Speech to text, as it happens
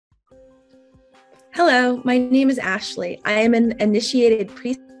Hello, my name is Ashley. I am an initiated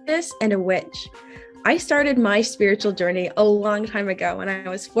priestess and a witch. I started my spiritual journey a long time ago when I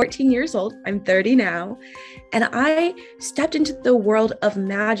was 14 years old. I'm 30 now. And I stepped into the world of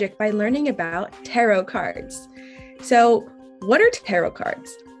magic by learning about tarot cards. So, what are tarot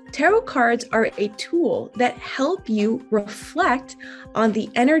cards? Tarot cards are a tool that help you reflect on the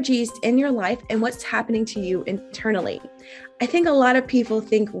energies in your life and what's happening to you internally. I think a lot of people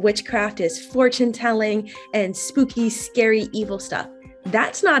think witchcraft is fortune telling and spooky, scary, evil stuff.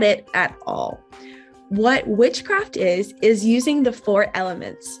 That's not it at all. What witchcraft is using the four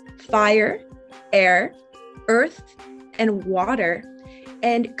elements: fire, air, earth, and water,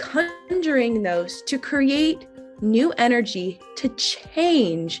 and conjuring those to create new energy to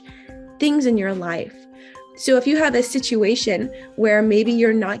change things in your life. So if you have a situation where maybe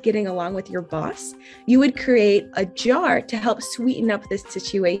you're not getting along with your boss, you would create a jar to help sweeten up this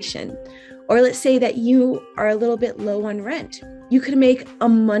situation. Or let's say that you are a little bit low on rent. You could make a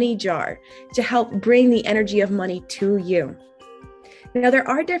money jar to help bring the energy of money to you. Now, there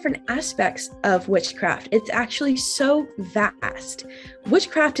are different aspects of witchcraft. It's actually so vast.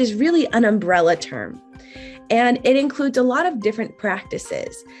 Witchcraft is really an umbrella term, and it includes a lot of different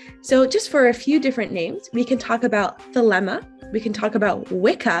practices. So just for a few different names, we can talk about Thelema, we can talk about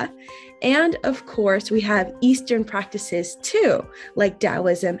Wicca, and of course, we have Eastern practices too, like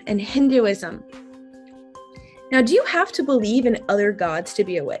Taoism and Hinduism. Now, do you have to believe in other gods to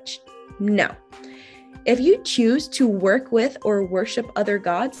be a witch? No. If you choose to work with or worship other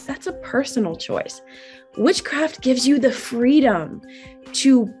gods, that's a personal choice. Witchcraft gives you the freedom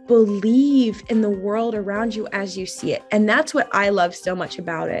to believe in the world around you as you see it. And that's what I love so much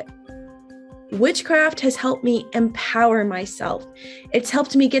about it. Witchcraft has helped me empower myself. It's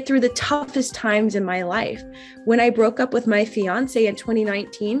helped me get through the toughest times in my life. When I broke up with my fiance in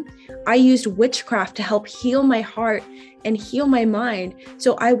 2019, I used witchcraft to help heal my heart and heal my mind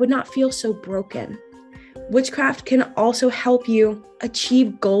so I would not feel so broken. Witchcraft can also help you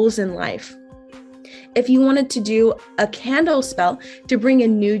achieve goals in life. If you wanted to do a candle spell to bring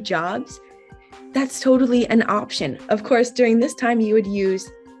in new jobs, that's totally an option. Of course, during this time, you would use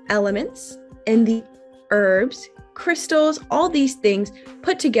elements and the herbs, crystals, all these things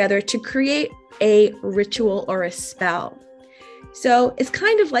put together to create a ritual or a spell. So it's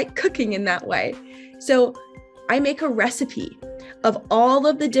kind of like cooking in that way. So I make a recipe of all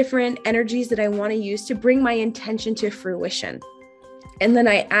of the different energies that I want to use to bring my intention to fruition. And then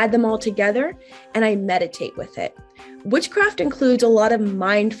I add them all together and I meditate with it. Witchcraft includes a lot of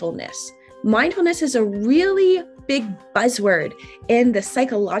mindfulness. Mindfulness is a really big buzzword in the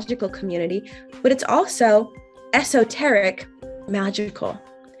psychological community, but it's also esoteric, magical.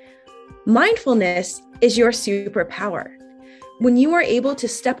 Mindfulness is your superpower. When you are able to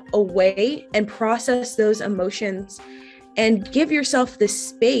step away and process those emotions and give yourself the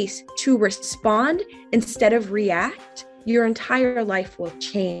space to respond instead of react, your entire life will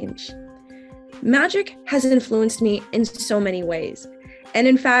change. Magic has influenced me in so many ways. And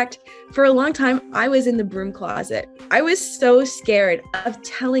in fact, for a long time, I was in the broom closet. I was so scared of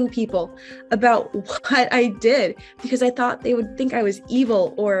telling people about what I did because I thought they would think I was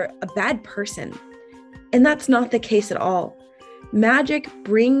evil or a bad person. And that's not the case at all. Magic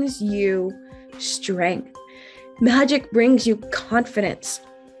brings you strength. Magic brings you confidence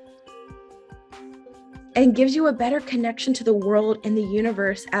and gives you a better connection to the world and the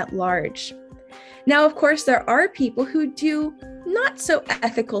universe at large. Now, of course, there are people who do not so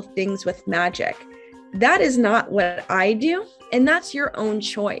ethical things with magic. That is not what I do, and that's your own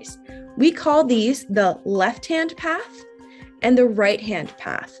choice. We call these the left-hand path and the right-hand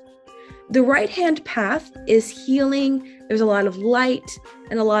path. The right-hand path is healing. There's a lot of light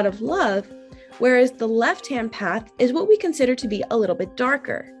and a lot of love, whereas the left-hand path is what we consider to be a little bit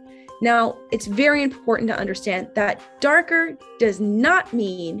darker. Now, it's very important to understand that darker does not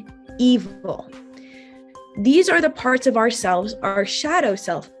mean evil. These are the parts of ourselves, our shadow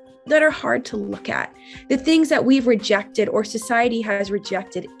self, that are hard to look at, the things that we've rejected or society has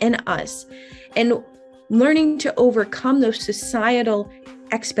rejected in us, and learning to overcome those societal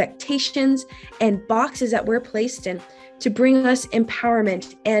expectations and boxes that we're placed in to bring us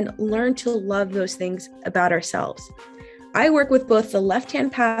empowerment and learn to love those things about ourselves. I work with both the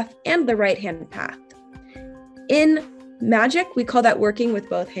left-hand path and the right-hand path. In magic, we call that working with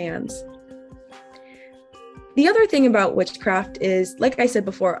both hands. The other thing about witchcraft is, like I said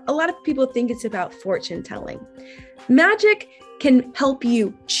before, a lot of people think it's about fortune telling. Magic can help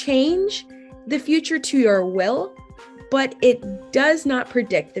you change the future to your will, but it does not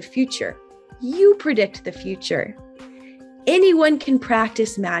predict the future. You predict the future. Anyone can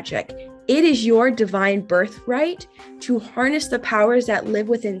practice magic. It is your divine birthright to harness the powers that live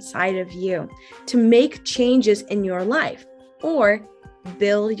within inside of you, to make changes in your life or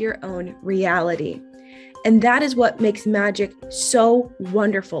build your own reality. And that is what makes magic so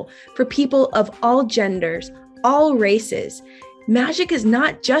wonderful for people of all genders, all races. Magic is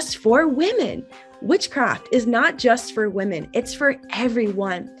not just for women. Witchcraft is not just for women. It's for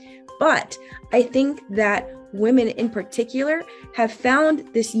everyone. But I think that women in particular have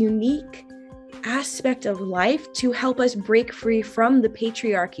found this unique aspect of life to help us break free from the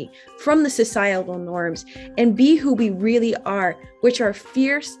patriarchy, from the societal norms, and be who we really are, which are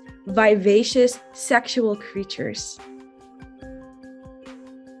fierce, vivacious, sexual creatures.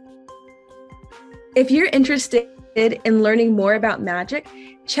 If you're interested in learning more about magic,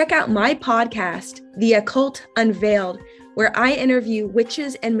 check out my podcast, The Occult Unveiled, where I interview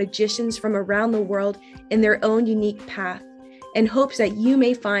witches and magicians from around the world in their own unique path, in hopes that you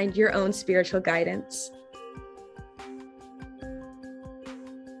may find your own spiritual guidance.